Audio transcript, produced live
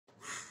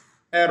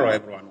Hello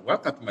everyone,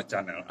 welcome to my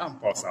channel. I'm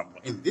Paul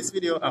Sample. In this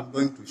video, I'm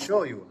going to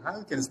show you how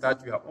you can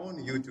start your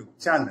own YouTube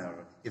channel,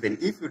 even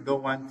if you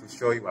don't want to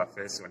show your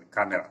face on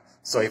camera.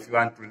 So if you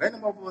want to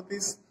learn more about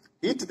this,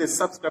 hit the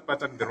subscribe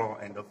button below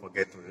and don't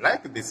forget to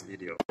like this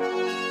video.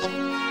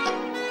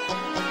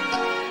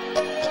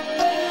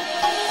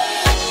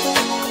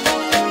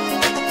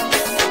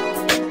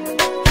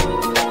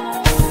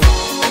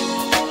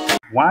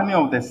 One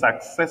of the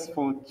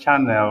successful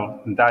channels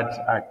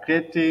that are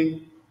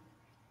creating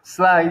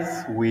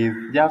slides with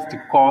just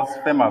quotes,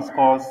 famous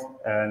quotes,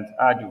 and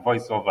add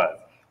voiceovers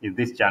is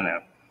this channel.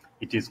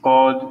 It is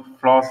called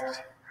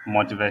Frost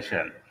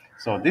Motivation.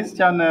 So this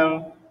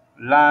channel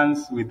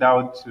learns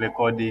without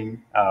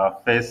recording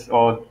face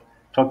or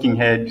talking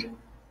head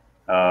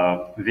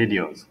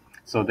videos.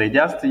 So they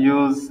just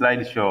use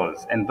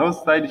slideshows, and those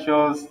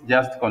slideshows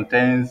just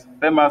contains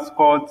famous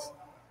quotes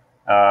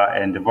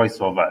and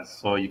voiceovers.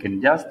 So you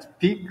can just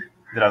pick.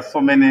 There are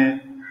so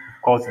many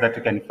quotes that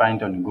you can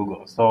find on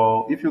Google.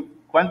 So if you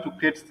want to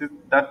create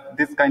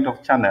this kind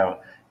of channel,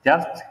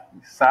 just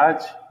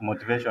search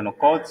motivational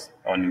quotes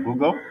on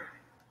Google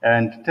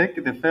and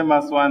take the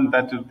famous one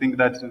that you think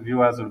that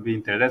viewers will be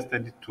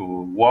interested to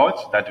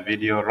watch that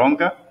video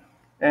longer,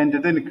 and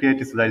then create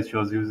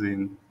slideshows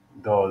using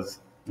those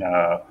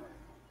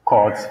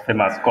quotes,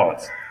 famous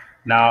quotes.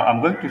 Now,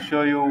 I'm going to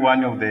show you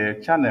one of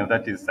the channels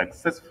that is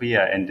successful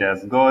here and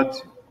has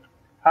got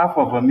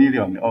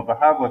over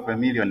half of a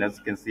million, as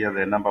you can see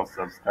the number of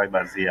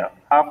subscribers here.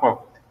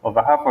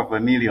 Over half of a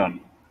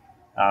million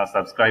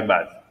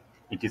subscribers.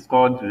 It is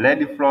called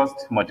Lady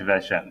Frost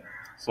Motivation.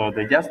 So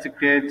they just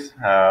create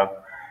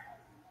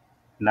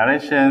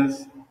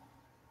narrations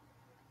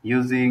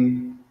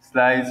using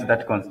slides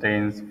that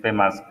contains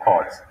famous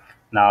quotes.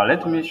 Now,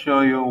 let me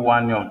show you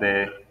one of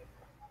the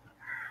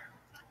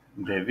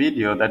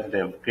video that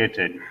they've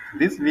created.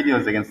 This video,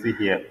 as you can see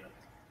here,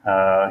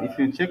 if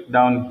you check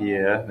down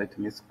here, let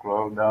me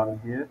scroll down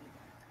here.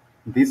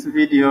 This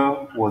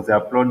video was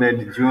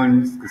uploaded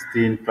June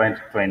 16,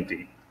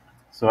 2020.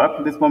 So up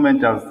to this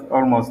moment, it has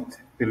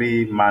almost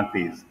 3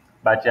 months,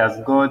 but it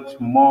has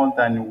got more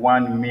than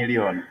 1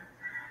 million.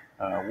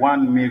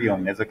 1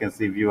 million, as you can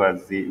see,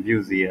 views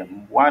here.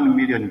 1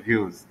 million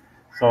views.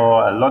 So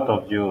a lot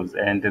of views,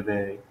 and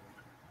they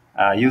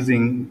are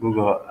using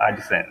Google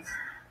AdSense.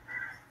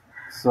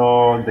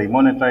 So they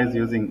monetize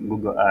using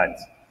Google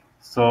Ads.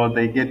 So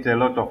they get a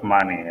lot of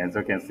money, as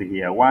you can see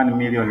here, 1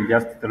 million in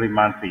just 3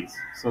 months.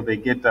 So they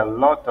get a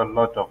lot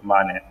of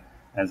money,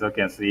 as you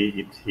can see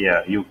it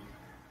here.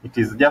 It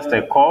is just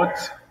a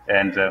quote,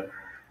 and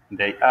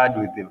they add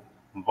with the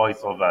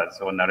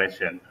voiceovers or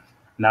narration.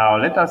 Now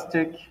let us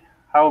check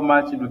how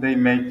much do they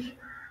make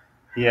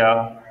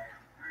here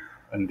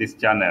on this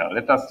channel.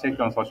 Let us check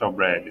on Social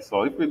Bread.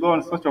 So if we go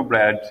on Social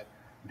Bread,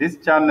 this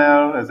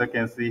channel, as you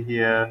can see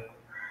here,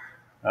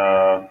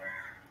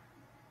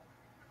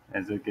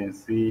 as you can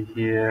see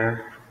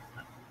here,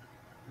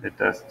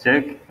 let us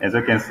check. As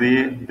you can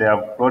see, they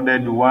have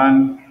uploaded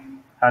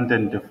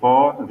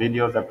 104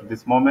 videos up to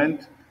this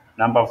moment.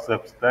 Number of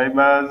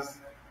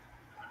subscribers,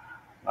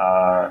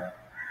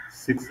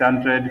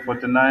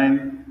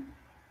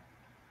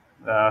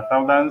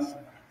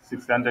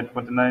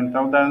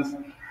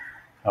 649,000.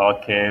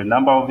 Okay,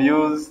 number of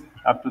views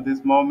up to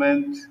this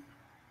moment.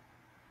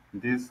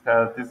 This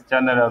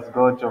channel has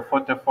got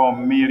 44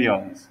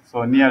 millions,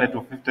 so nearly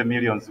to 50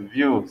 millions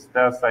views.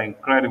 That's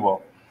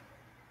incredible.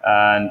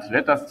 And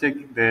let us check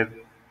the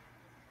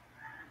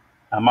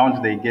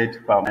amount they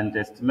get per month. And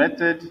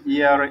estimated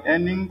yearly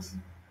earnings,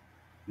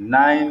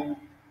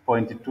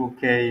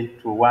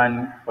 9.2K to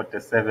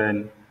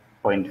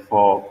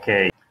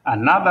 147.4K.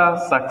 Another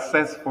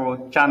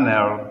successful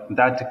channel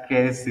that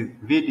creates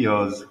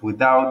videos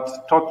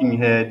without talking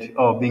head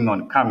or being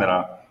on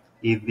camera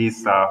is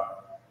this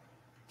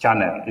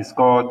channel. It's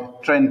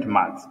called Trend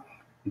Max.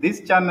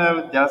 This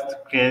channel just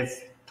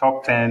creates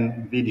top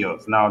 10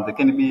 videos. Now, there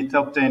can be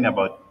top 10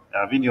 about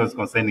videos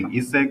concerning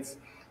insects,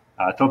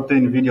 top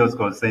 10 videos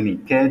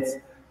concerning cats,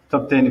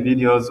 top 10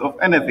 videos of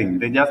anything.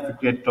 They just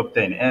create top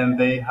 10, and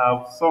they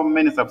have so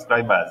many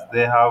subscribers.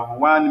 They have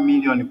 1.4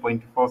 million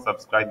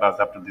subscribers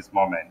up to this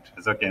moment,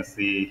 as you can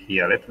see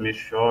here. Let me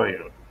show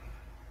you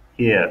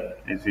here.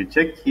 If you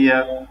check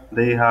here,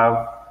 they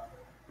have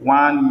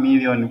 1.4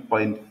 million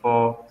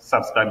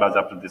subscribers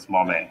up to this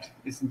moment.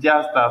 It's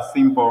just a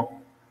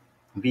simple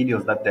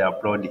videos that they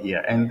upload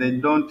here, and they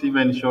don't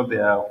even show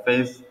their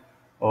face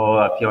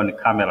or appear on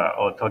camera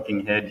or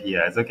talking head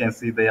here. As you can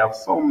see, they have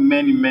so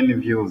many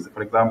views.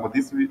 For example,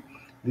 this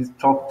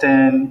top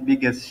 10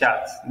 biggest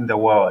sharks in the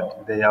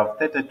world, they have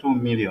 32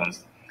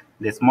 millions.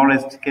 The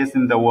smallest case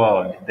in the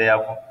world, they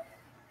have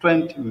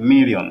 20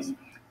 millions.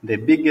 The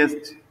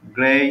biggest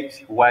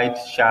great white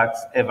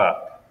sharks ever,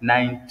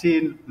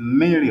 19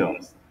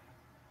 millions.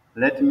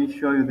 Let me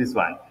show you this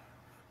one.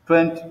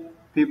 20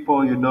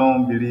 people you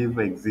don't believe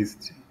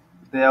exist.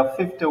 There are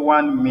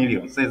 51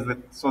 million.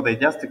 So they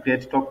just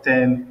create top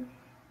 10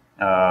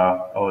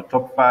 or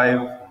top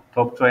 5,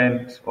 top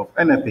 20 of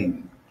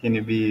anything.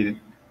 Can be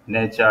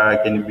nature,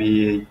 can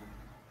be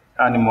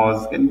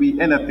animals, can be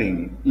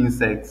anything,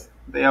 insects.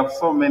 They have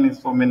so many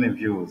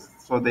views.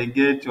 So they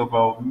get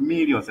over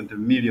millions and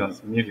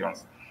millions.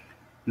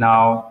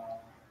 Now,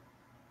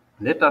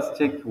 let us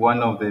check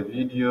one of the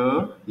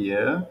video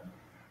here.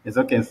 As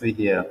you can see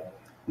here,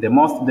 the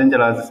most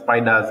dangerous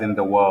spiders in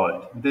the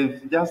world.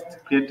 They've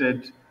just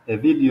created a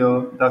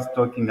video that's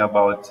talking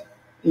about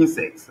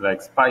insects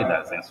like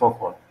spiders and so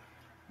forth.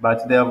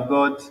 But they have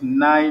got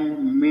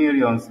 9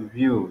 million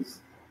views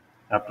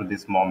up to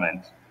this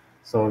moment.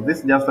 So this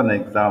is just an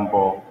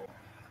example.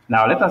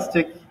 Now let us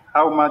check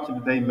how much do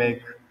they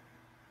make,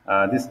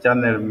 this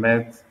channel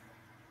makes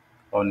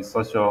on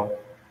Social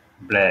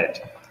Blade.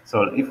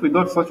 So if we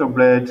go to Social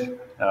Blade,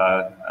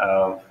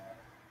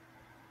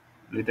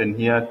 written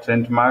here,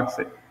 trend marks,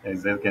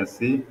 as you can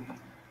see,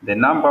 the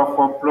number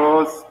for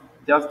pros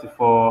just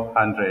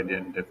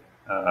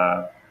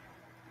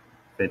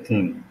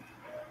 413.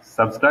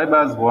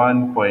 Subscribers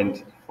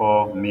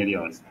 1.4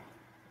 million.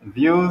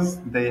 Views,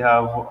 they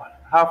have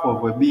half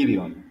of a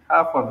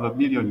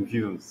billion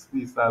views.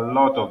 It's a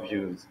lot of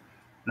views.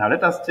 Now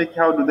let us check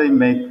how do they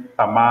make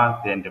per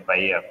month and per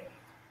year.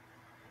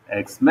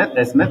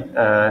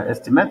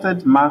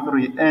 Estimated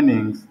monthly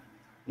earnings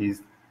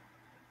is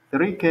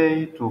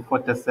 3K to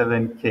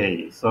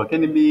 47K. So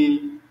can it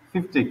be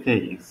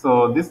 50K?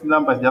 So this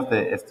number is just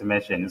the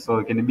estimation. So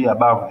it can be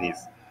above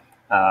this.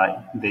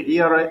 The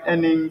year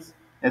earnings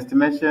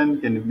estimation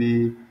can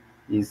be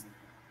is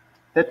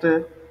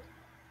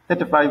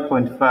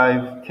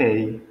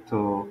 35.5K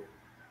to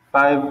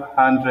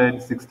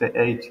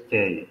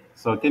 568K.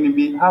 So can it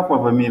be half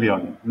of a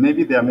million?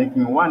 Maybe they are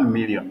making 1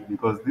 million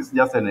because this is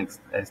just an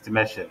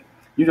estimation.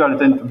 Usually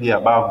tend to be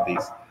above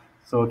this.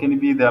 So can it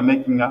be they are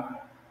making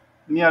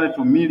nearly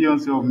to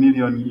millions or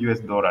million US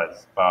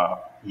dollars per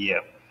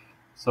year?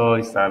 So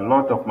it's a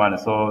lot of money.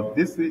 So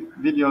these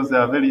videos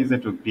are very easy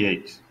to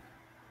create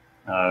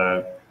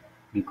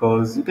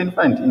because you can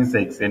find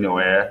insects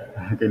anywhere.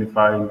 You can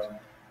find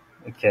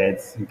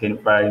cats, you can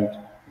find,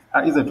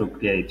 are easy to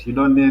create. You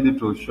don't need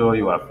to show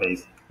your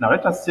face. Now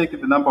let us check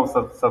the number of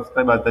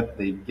subscribers that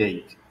they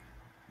get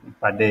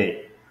per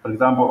day. For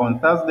example, on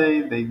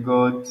Thursday, they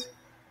got,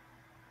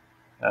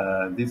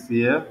 this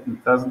year,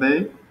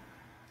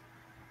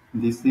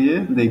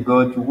 they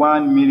got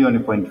 1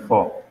 million point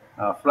 4.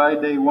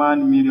 Friday,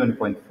 1 million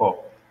point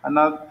 4.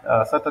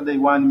 Another, Saturday,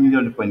 1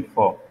 million point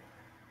 4.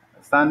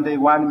 Sunday,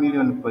 1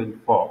 million point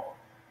 4.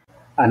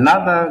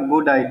 Another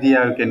good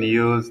idea you can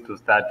use to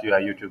start your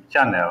YouTube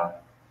channel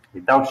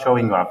without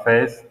showing your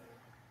face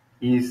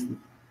is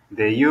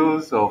the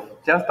use of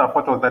just a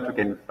photo that you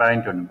can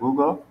find on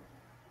Google,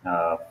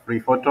 free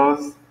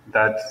photos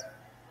that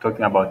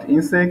talking about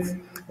insects,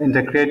 and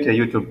to create a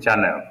YouTube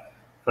channel.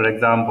 For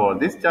example,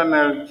 this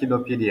channel,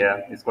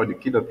 Kidopedia, is called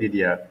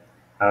Kidopedia,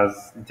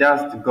 has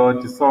just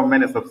got so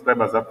many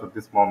subscribers up to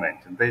this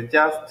moment. They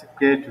just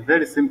create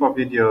very simple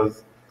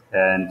videos,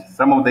 and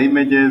some of the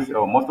images,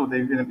 or most of the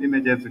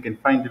images, you can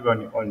find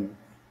even on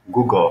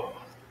Google,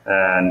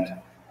 and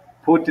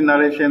put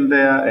narration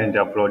there and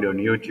upload on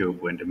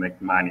YouTube and make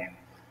money.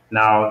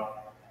 Now,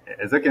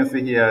 as you can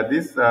see here,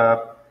 this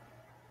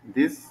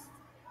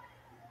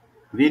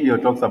video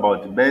talks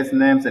about birds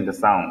names and the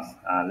sounds,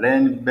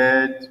 learn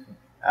bird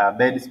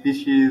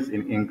species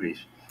in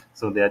English.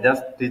 So they are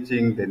just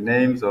teaching the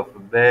names of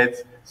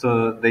birds,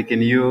 so they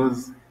can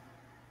use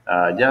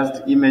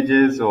just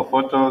images or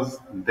photos.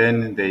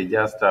 Then they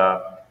just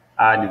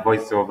add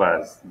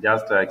voiceovers,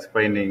 just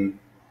explaining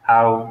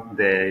how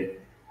the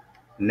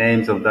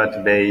names of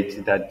that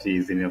bird that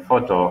is in a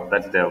photo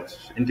that they have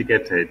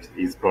indicated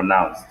is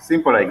pronounced.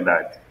 Simple like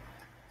that.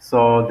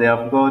 So they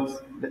have got,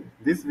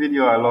 this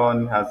video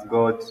alone has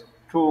got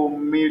 2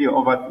 million,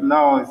 over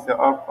now it's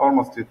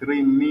almost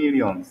 3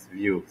 million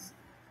views.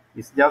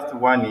 It's just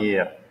 1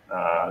 year,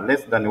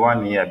 less than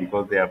 1 year,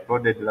 because they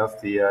uploaded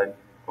last year,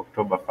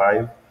 October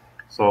 5.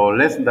 So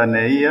less than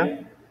a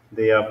year,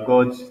 they have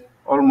got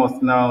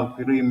almost now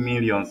 3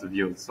 million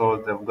views. So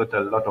they've got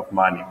a lot of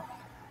money.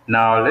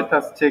 Now let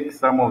us check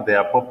some of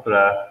their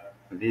popular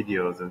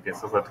videos, okay,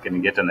 so that we can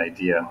get an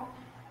idea.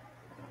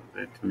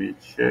 Let me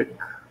check.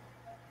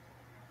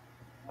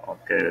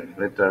 Okay,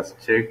 let us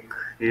check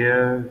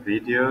here,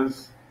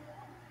 videos.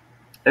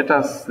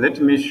 Let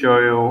me show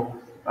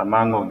you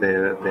among of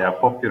their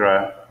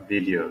popular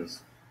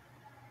videos.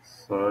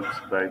 Sort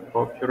by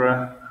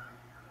popular.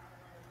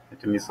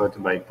 Let me sort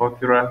by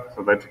popular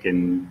so that you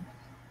can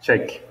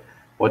check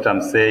what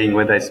I'm saying,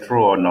 whether it's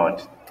true or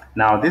not.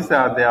 Now, these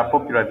are their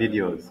popular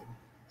videos.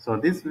 So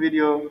this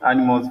video,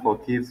 Animals for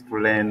Kids to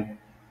Learn,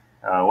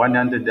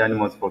 100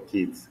 Animals for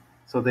Kids.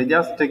 So they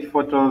just take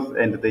photos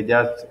and they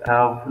just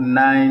have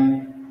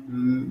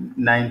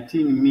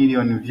 19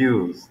 million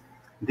views.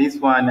 This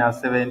one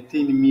has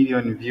 17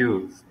 million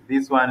views.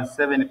 This one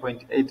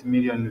 7.8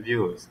 million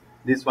views.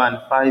 This one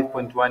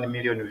 5.1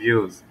 million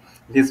views.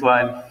 This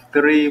one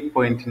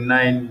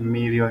 3.9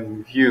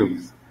 million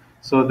views.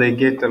 So they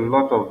get a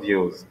lot of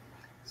views.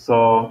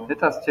 So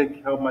let us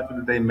check how much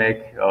do they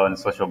make on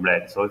Social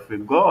Blade. So if we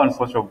go on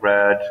Social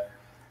Blade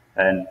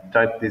and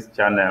type this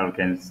channel, you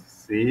can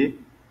see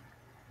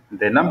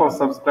The number of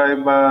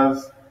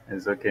subscribers,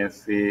 as you can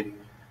see,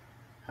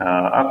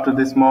 up to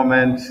this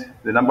moment,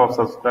 the number of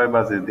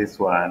subscribers is this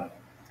one,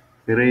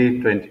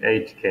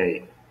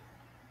 328K.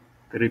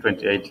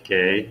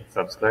 328K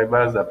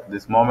subscribers up to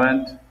this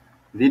moment.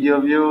 Video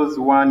views,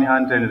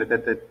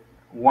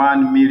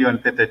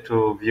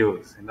 1,032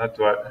 views, not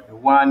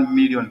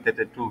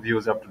 1,032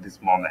 views up to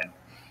this moment.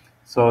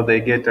 So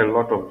they get a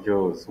lot of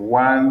views.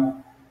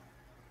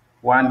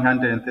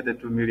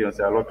 132 million is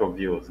a lot of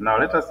views. Now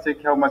let us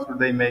check how much do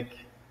they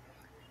make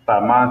per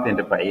month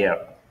and per year.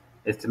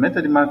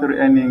 Estimated monthly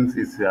earnings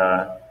is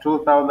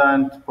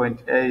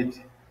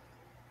 2,000.8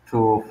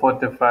 to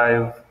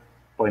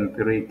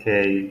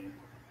 45.3K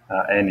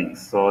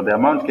earnings. So the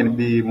amount can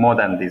be more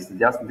than this.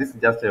 This is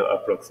just an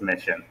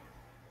approximation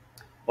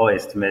or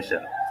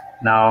estimation.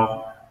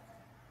 Now,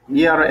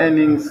 year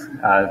earnings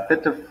are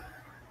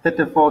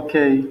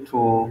 34K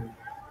to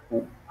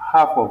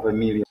half of a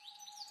million.